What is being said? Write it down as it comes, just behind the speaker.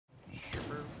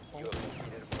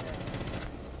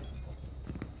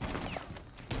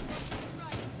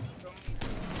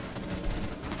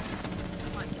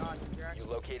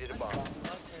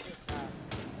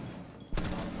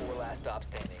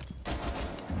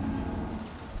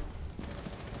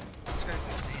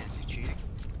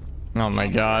Oh my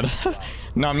god.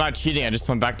 No, I'm not cheating. I just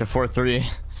went back to 4-3.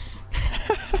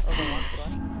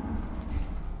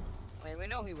 I mean, we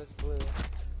know he was blue.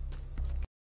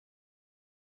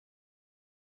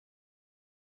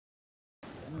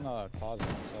 In the closet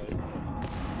outside.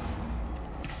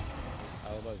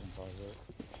 Alibi's in closet.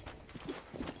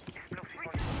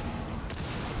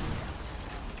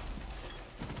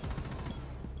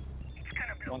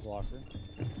 One's locker.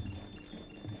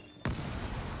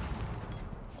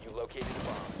 You located the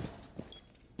bomb.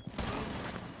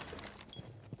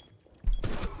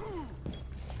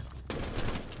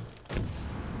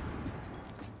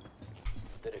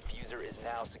 The diffuser is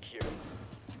now secure.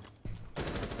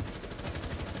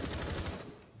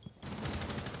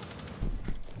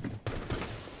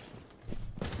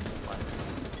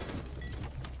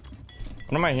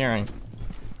 What am I hearing?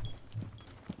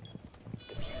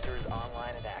 Diffuser is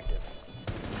online and active.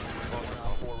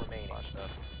 4 remaining.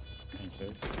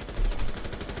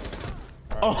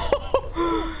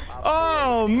 Oh,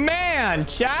 oh man,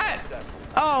 chat.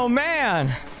 Oh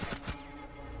man.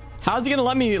 How's he gonna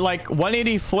let me like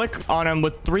 180 flick on him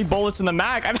with 3 bullets in the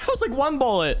mag? I was like 1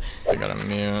 bullet. I gotta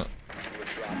mute.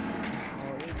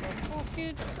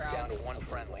 Down to 1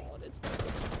 friendly.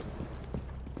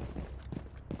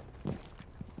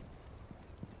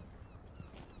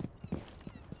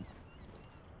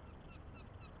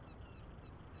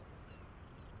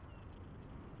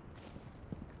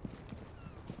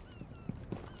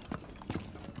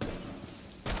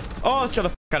 Oh, let's get the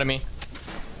fuck out of me.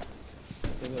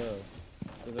 There's a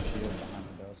shield behind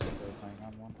the door, so they're playing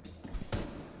on one.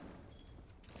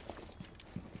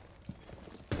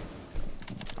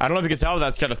 I don't know if you can tell, but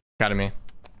that scared the fuck out of me.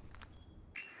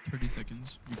 30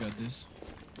 seconds. You got this.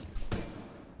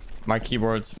 My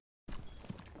keyboard's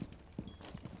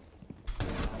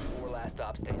 4 last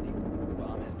stop standing.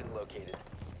 Bomb has been located.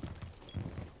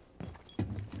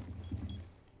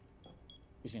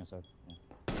 You seen inside? Yeah.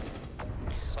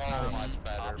 So much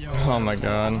better. Yo, oh my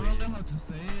god. I don't know how to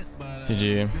say it, but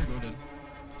GG.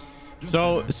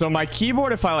 So my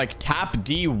keyboard, if I like tap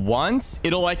D once,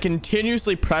 it'll like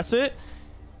continuously press it,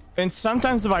 and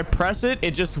sometimes if I press it,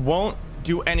 it just won't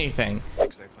do anything.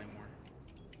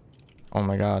 Oh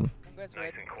my god. Nice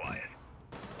and quiet.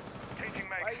 What are you doing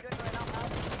right now, Mal?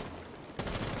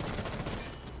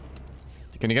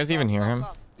 Can you guys even hear him?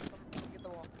 Come get the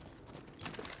wall.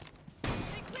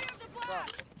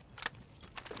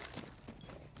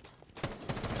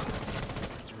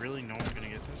 Is really no one gonna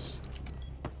get this?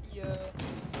 Yeah.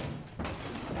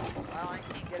 I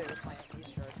can't get it with my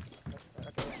East shard.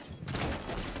 Okay,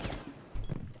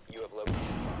 You have located the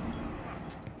bomb.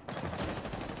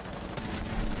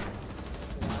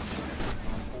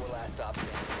 4 last stop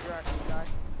standing. you're actually die.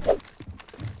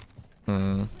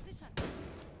 Hmm.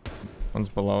 One's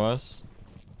below us.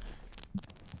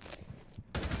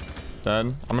 Dead.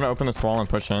 I'm gonna open this wall and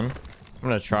push in. I'm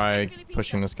gonna try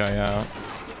pushing this guy out.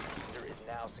 Diffuser is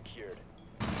now secured.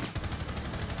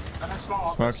 Small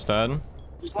office. Smoke's dead.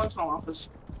 Just one small office.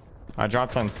 I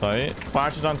dropped on site.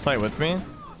 Clash is on site with me.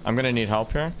 I'm gonna need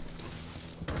help here.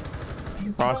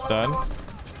 Cross dead.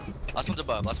 Last one's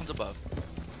above. Last one's above.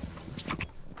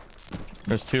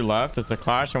 There's 2 left. There's the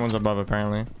Clash and one's above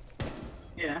apparently.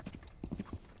 Yeah.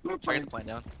 Try to get the plant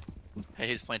down. Hey,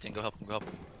 he's planting. Go help him. Go help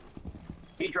him.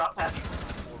 He dropped patch.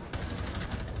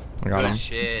 I got Good him.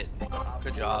 shit.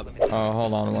 Good job. Oh,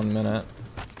 hold on 1 minute.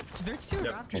 There's 2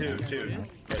 rafters. Two.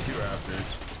 Yeah, 2 rafters.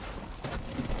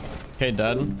 Okay,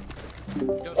 dead.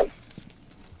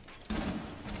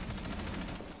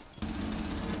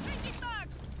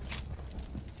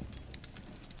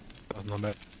 No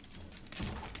map.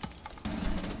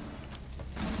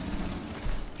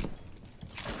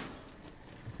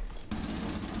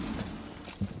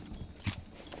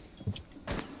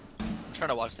 I'm trying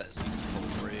to watch that CC full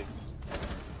parade.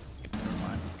 Never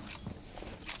mind.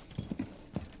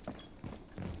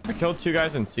 I killed 2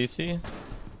 guys in CC.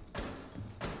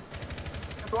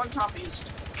 One top east.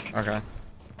 Okay.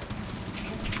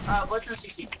 Blitz and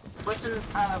CC. Blitz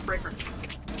and breaker.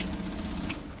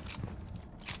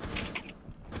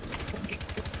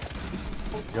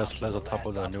 Yes, there's a top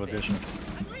of the new edition.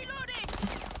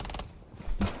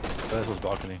 This was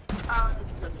balcony.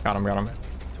 Got him.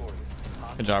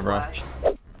 Good job, bro.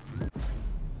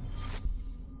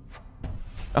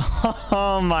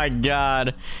 Oh my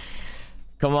god.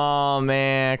 Come on,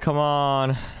 man. Come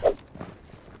on.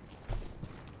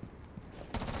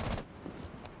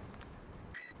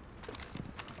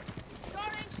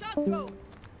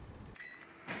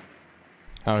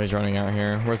 Oh, he's running out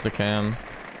here. Where's the cam?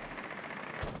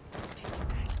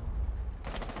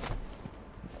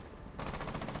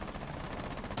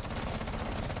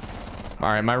 All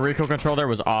right, my recoil control there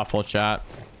was awful, chat.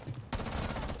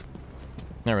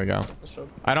 There we go.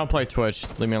 I don't play Twitch.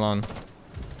 Leave me alone.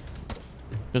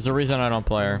 There's a reason I don't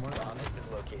play her. Bomb has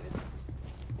been located.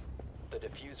 The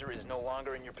diffuser is no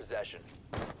longer in your possession.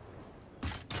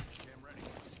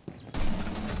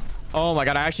 Oh my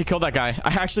god, I actually killed that guy.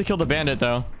 I actually killed the bandit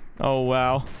though. Oh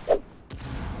wow.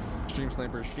 Stream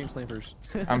snipers, stream snipers.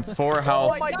 I'm 4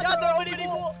 health. Oh my god, they're already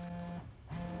full!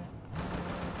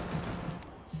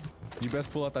 You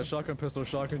best pull out that shotgun pistol,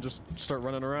 Shawk, and just start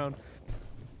running around.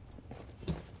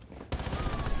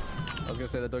 I was gonna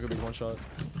say that dog could be one shot.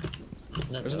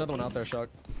 There's another one out there, Shawk.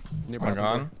 Nearby. I'm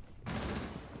gone.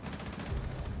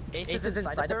 Ace is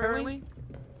inside apparently?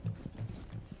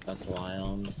 That's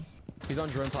wild. He's on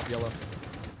drone top yellow.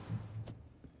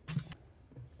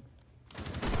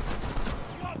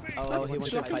 Oh, he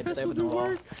went to pipe there with the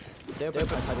wall. They're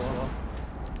pipe wall.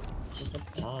 Just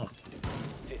up top.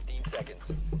 15 seconds.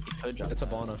 It's a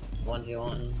Vana.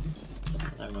 1v1.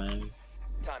 Never mind.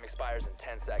 Time expires in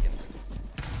 10 seconds.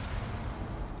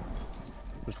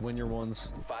 Just win your ones.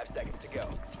 5 seconds to go.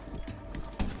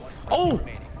 Oh!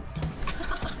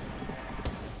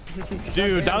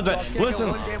 Dude, that was a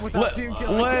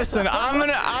listen. I'm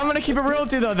gonna keep it real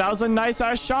with you though. That was a nice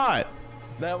ass shot.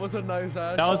 That was a nice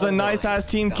ass. That was a nice ass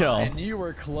team kill. And you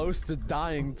were close to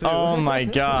dying too. Oh my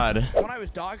god. When I was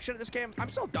dog shit at this game, I'm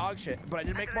still dog shit, but I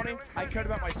didn't make money. I cared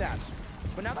about my stats.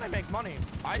 But now that I make money,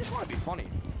 I just want to be funny.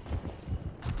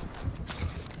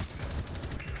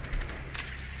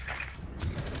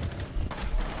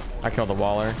 I killed the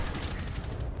Waller.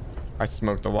 I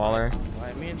smoked the Waller.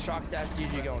 Alright, me and Shawk Dash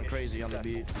DG going crazy on the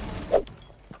beat.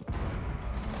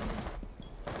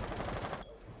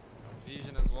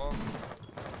 Fusion as well.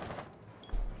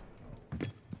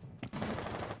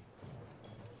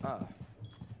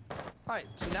 Alright,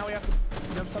 so now we have to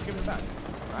stop giving it back.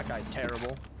 That guy's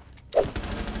terrible.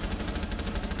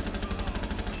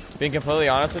 Being completely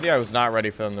honest with you, I was not ready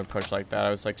for them to push like that.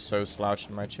 I was like so slouched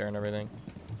in my chair and everything.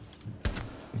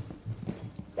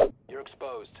 You're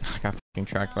exposed. I got fucking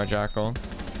tracked by Jackal.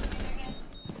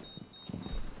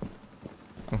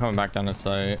 I'm coming back down to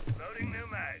site.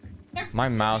 My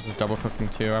mouse is double clicking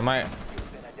too. I might.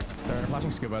 They're in a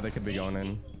flashing scuba. They could be going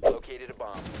in. Located a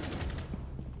bomb.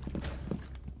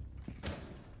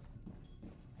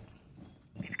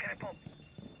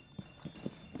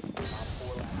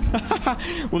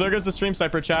 Well, there goes the stream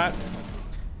sniper chat.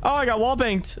 Oh, I got wall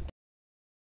banked.